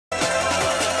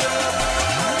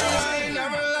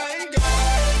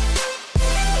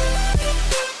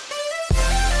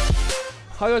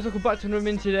Hi guys, welcome back to another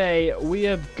min. Today we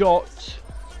have got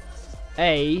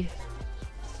another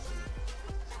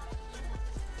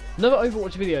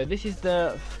Overwatch video. This is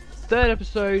the third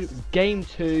episode, game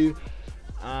 2.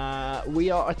 We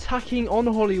are attacking on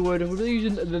Hollywood and we're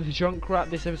using the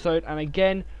Junkrat this episode, and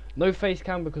again no face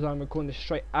cam because I'm recording this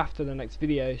straight after the next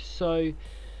video, so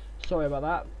sorry about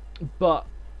that. But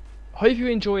hope you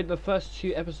enjoyed the first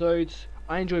 2 episodes.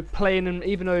 I enjoyed playing them,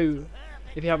 even though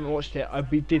if you haven't watched it, I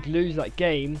did lose that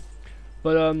game.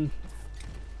 But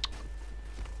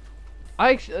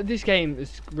this game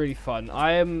is really fun.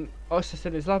 I am, also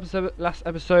said this last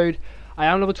episode, I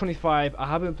am level 25. I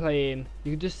have been playing.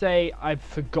 You can just say I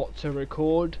forgot to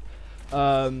record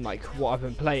like what I've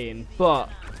been playing, but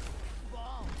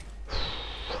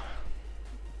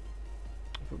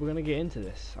we're gonna get into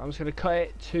this. I'm just gonna cut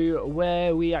it to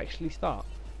where we actually start.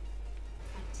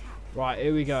 Right,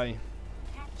 here we go.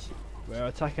 We're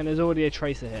attacking. There's already a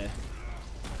tracer here.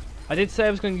 I did say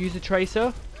I was going to use a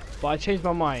tracer, but I changed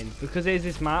my mind because it is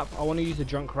this map. I want to use the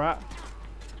Junkrat.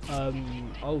 Oh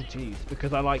jeez,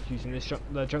 because I like using this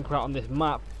the Junkrat on this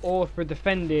map. Or for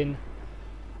defending,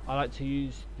 I like to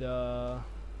use the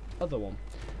other one.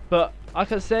 But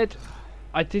like I said,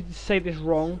 I did say this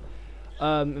wrong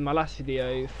in my last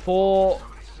video. For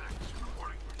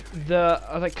the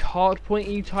like hard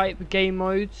pointy type game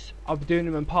modes, I'll be doing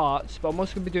them in parts, but I'm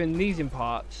also going to be doing these in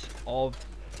parts of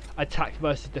attack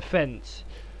versus defense.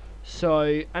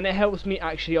 So, and it helps me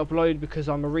actually upload because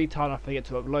I'm a retard and I forget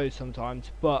to upload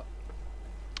sometimes. But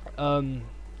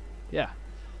yeah,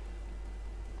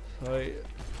 so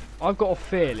I've got a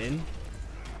feeling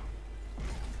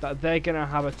that they're gonna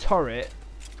have a turret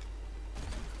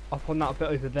up on that bit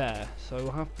over there, so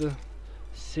we'll have to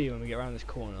see when we get around this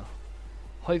corner.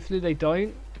 Hopefully they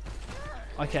don't.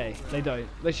 Okay, they don't,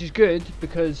 which is good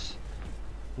because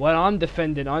when I'm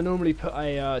defending, I normally put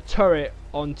a turret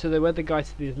onto where the guy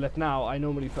to the left now. I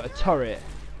normally put a turret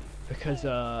because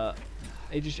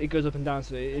it goes up and down,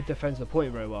 so it defends the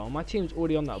point very well. My team's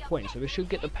already on that point, so we should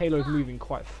get the payload moving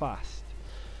quite fast.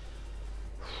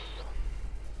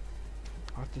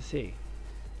 I have to see.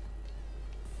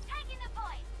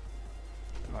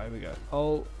 Alright, here we go.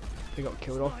 Oh, they got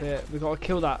killed off here. We got to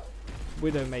kill that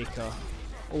Widowmaker.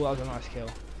 Oh, that was a nice kill.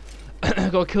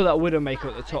 Got to kill that Widowmaker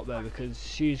at the top there because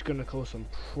she's going to cause some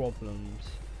problems.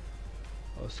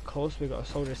 Of course, we got a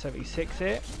Soldier 76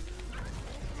 here.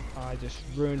 I just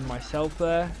ruined myself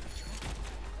there.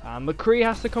 McCree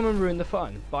has to come and ruin the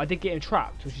fun, but I did get him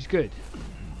trapped, which is good.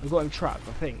 I got him trapped,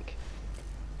 I think.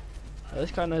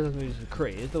 This guy knows how to use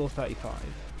McCree. He's level 35.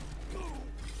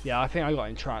 Yeah, I think I got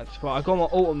him trapped, but I got my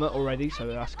ultimate already, so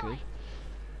that's good.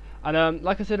 And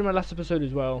like I said in my last episode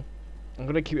as well, I'm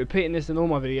going to keep repeating this in all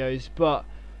my videos, but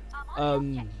I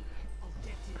can't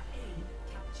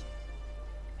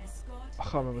remember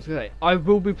what I was going to say. I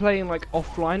will be playing like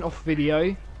offline, off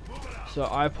video, so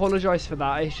I apologise for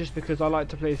that. It's just because I like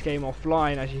to play this game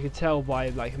offline, as you can tell by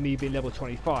like me being level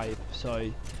 25.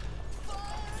 So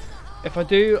if I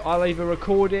do, I'll either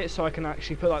record it so I can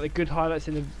actually put like the good highlights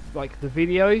in the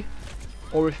video,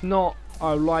 or if not,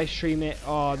 I'll live stream it.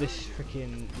 Oh, this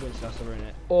freaking Winchester in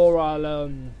it. Or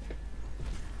I'll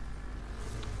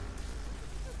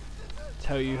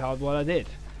tell you how well I did.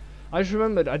 I just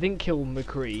remembered I didn't kill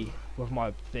McCree with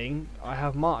my thing. I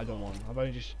have martyrdom on.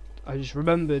 I just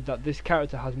remembered that this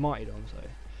character has martyrdom. So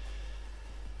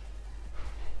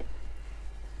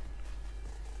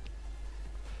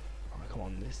right, come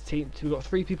on, this team. We've got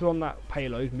 3 people on that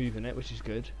payload moving it, which is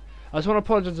good. I just want to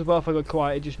apologise as well if I got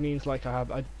quiet. It just means like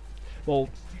well,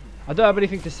 I don't have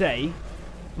anything to say,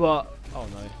 but oh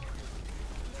no.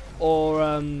 Or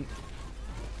I'm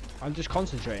just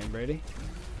concentrating really.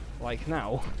 Like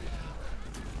now,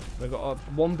 we've got a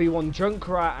 1v1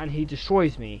 Junkrat and he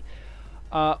destroys me.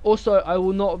 Also, I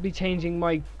will not be changing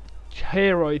my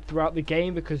hero throughout the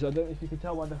game because I don't know if you can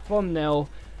tell by the thumbnail.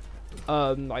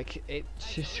 Like it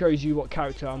just shows you what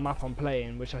character and map I'm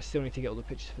playing, which I still need to get all the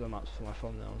pictures for the maps for my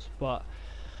thumbnails. But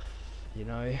you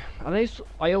know, and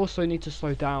I also need to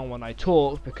slow down when I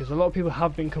talk because a lot of people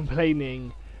have been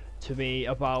complaining to me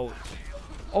about,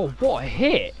 oh what a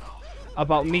hit,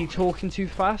 about me talking too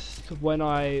fast when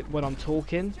I'm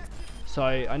talking. So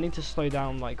I need to slow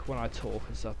down like when I talk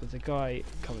and stuff. There's a guy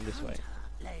coming this way.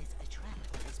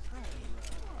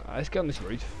 Let's get on this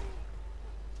roof.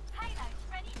 Right,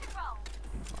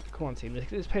 come on team, let's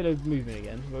get this payload moving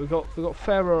again. We've got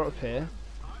Pharaoh up here.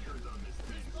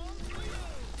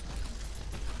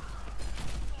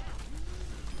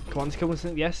 Come on, let's kill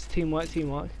something. Yes, teamwork,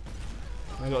 teamwork.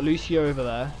 And I got Lucio over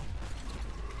there.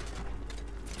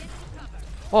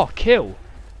 Oh, kill!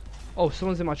 Oh,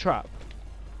 someone's in my trap.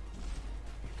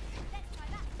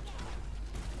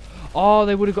 Oh,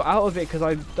 they would have got out of it because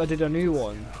I did a new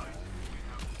one.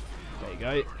 There you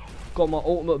go. Got my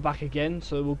ultimate back again,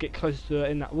 so we'll get close to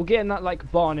it in that. We'll get in that like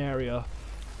barn area,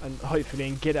 and hopefully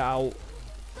and get it out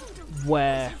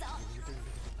where,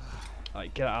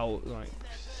 like, get it out, like,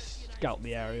 scout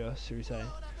the area, should we say?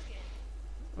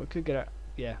 We could get it.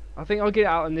 Yeah, I think I'll get it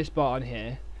out in this barn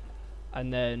here,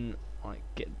 and then like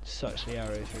search the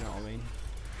area, if you know what I mean.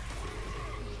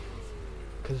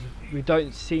 Because we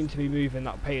don't seem to be moving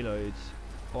that payloads.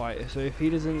 Right, so if he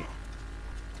doesn't.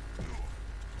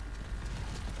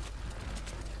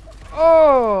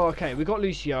 Oh, okay, we got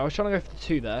Lucio. I was trying to go for the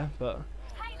 2 there, but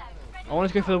I wanted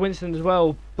to go for the Winston as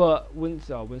well, but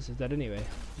Winston's dead anyway.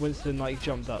 Winston like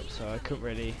jumped up, so I couldn't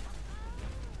really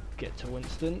get to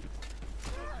Winston.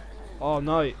 Oh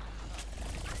no.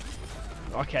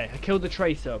 Okay, I killed the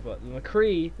Tracer, but the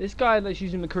McCree, this guy that's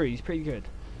using McCree, he's pretty good.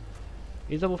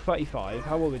 He's level 35.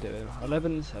 How are we doing?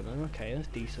 11-7. Okay, that's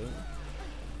decent.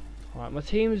 Alright, my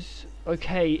team's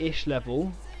okay-ish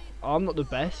level. I'm not the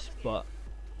best, but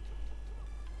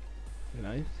you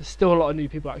know, there's still a lot of new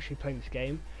people actually playing this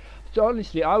game. So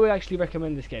honestly, I would actually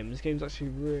recommend this game. This game's actually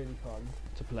really fun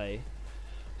to play.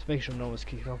 Just make sure no one's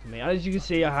kicking off on me. And as you can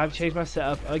see, I have changed my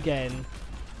setup again.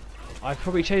 I've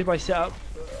probably changed my setup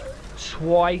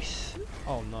twice.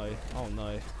 Oh no, oh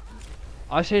no.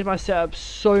 I've changed my setup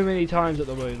so many times at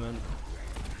the moment.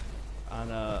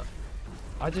 And I'm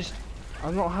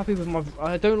not happy with my,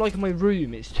 I don't like my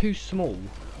room, it's too small.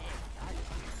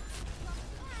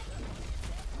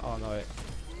 Oh no.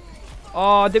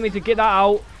 Oh, I didn't mean to get that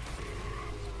out.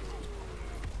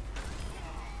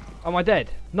 Am I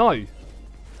dead? No.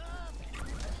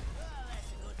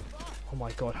 Oh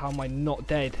my god, how am I not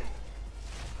dead?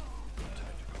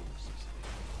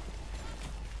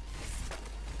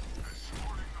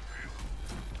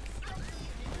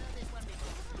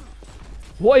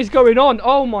 What is going on?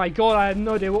 Oh my god, I had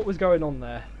no idea what was going on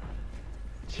there.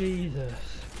 Jesus.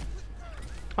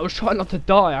 I was trying not to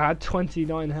die, I had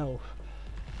 29 health.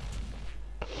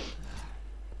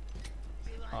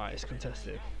 Alright, it's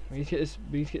contested. We need to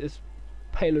get this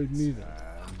payload moving.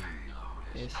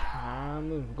 It's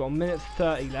we've got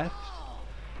 1:30 left.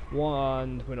 We're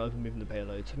not even moving the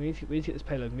payload. So we need to get this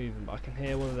payload moving, but I can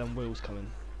hear one of them wheels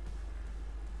coming.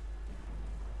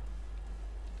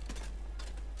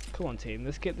 Come on team,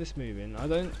 let's get this moving. I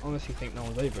don't honestly think no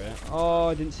one's over it. Oh,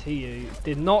 I didn't see you.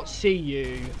 Did not see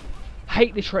you.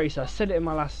 Hate the Tracer. I said it in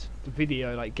my last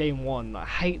video, like game 1. I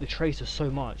hate the Tracer so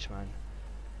much, man.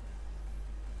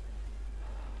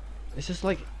 It's just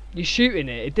like, you're shooting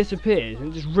it, it disappears,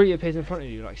 and it just reappears in front of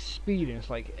you, like speeding. It's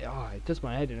like, it does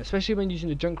my head in. Especially when using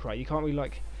the Junkrat, you can't really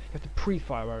like, you have to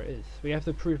pre-fire where it is. We have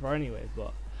to pre-fire anyway,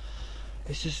 but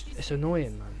it's just, it's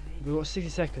annoying, man. We've got 60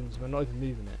 seconds, we're not even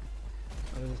moving it.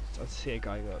 I see a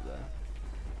guy go up there.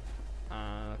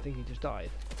 I think he just died.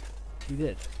 He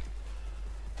did.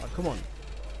 Oh, come on.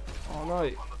 Oh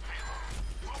no.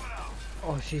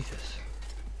 Oh Jesus.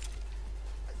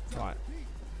 Right.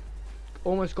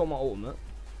 Almost got my ultimate.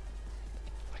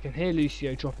 I can hear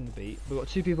Lucio dropping the beat. We've got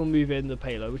 2 people moving the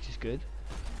payload, which is good.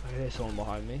 I can hear someone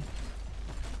behind me.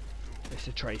 It's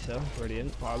a Tracer.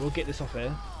 Brilliant. Right, we'll get this off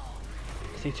here.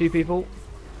 See 2 people.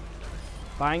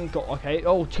 Bang, got, okay.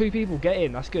 Oh, 2 people, get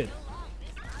in, that's good.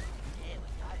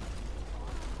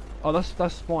 Oh, that's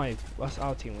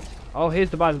our team. Oh,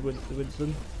 here's the bad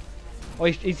Winston. Oh,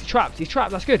 he's trapped,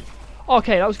 that's good. Oh,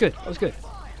 okay, that was good,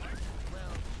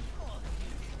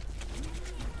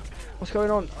 What's going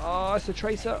on? Oh, it's a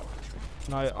Tracer.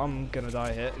 No, I'm gonna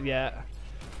die here, yeah.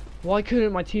 Why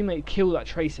couldn't my teammate kill that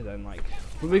Tracer then, like?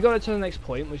 But we got it to the next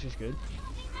point, which is good.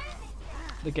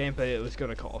 The gameplay was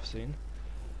gonna cut off soon.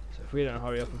 So if we don't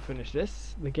hurry up and finish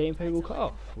this, the gameplay will cut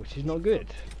off, which is not good.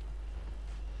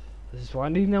 This is why I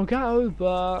need an Elgato,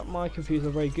 but my computer's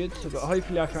not very good, so but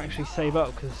hopefully I can actually save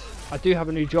up, because I do have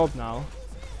a new job now.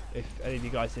 If any of you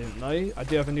guys didn't know, I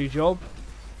do have a new job,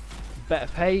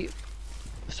 better pay,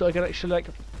 so I can actually like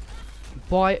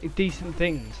buy decent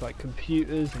things like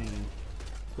computers and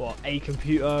a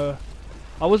computer.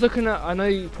 I was looking at, I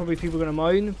know probably people are gonna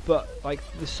moan, but like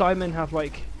the Simon have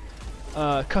like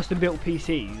custom built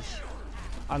PCs,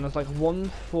 and there's like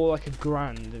one for like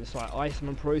 $1,000, and it's like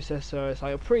Iceman processor. It's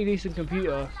like a pretty decent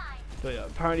computer, but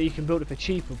apparently you can build it for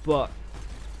cheaper. But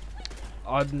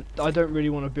I don't really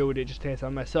want to build it just in case I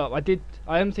mess up.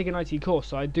 I am taking an IT course,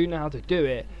 so I do know how to do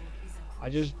it. I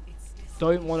just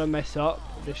don't want to mess up.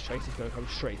 This Tracer's gonna come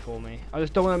straight for me. I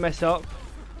just don't want to mess up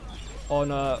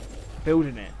on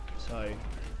building it. So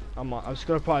I'm just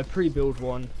gonna probably pre-build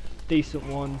one, decent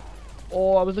one.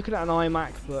 Or I was looking at an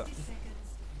iMac, but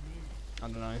I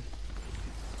don't know.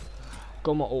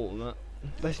 Got my ultimate.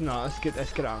 Let's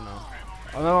get out now.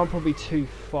 I know I'm probably too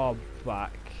far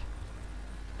back,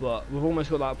 but we've almost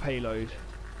got that payload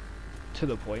to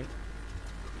the point.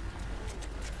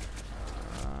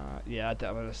 Yeah,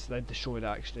 they've destroyed it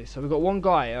actually. So we've got one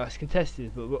guy that's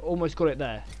contested, but we've almost got it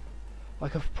there.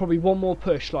 Like probably one more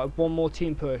push, like one more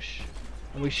team push,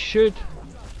 and we should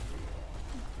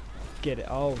get it.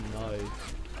 Oh no!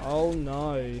 Oh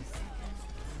no!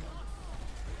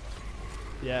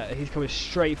 Yeah, he's coming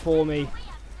straight for me.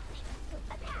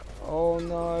 Oh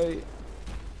no!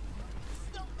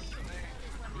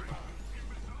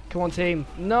 Come on, team!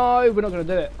 No, we're not going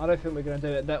to do it. I don't think we're going to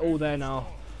do it. They're all there now.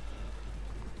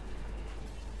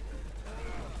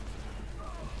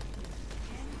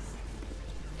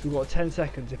 We've got 10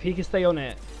 seconds. If he can stay on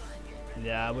it.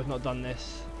 Yeah, we've not done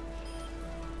this.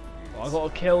 Oh, I got a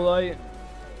kill though.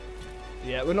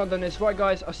 Yeah, we're not done this. Right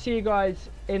guys, I'll see you guys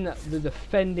in the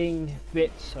defending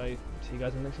bit. So, see you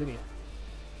guys in the next video.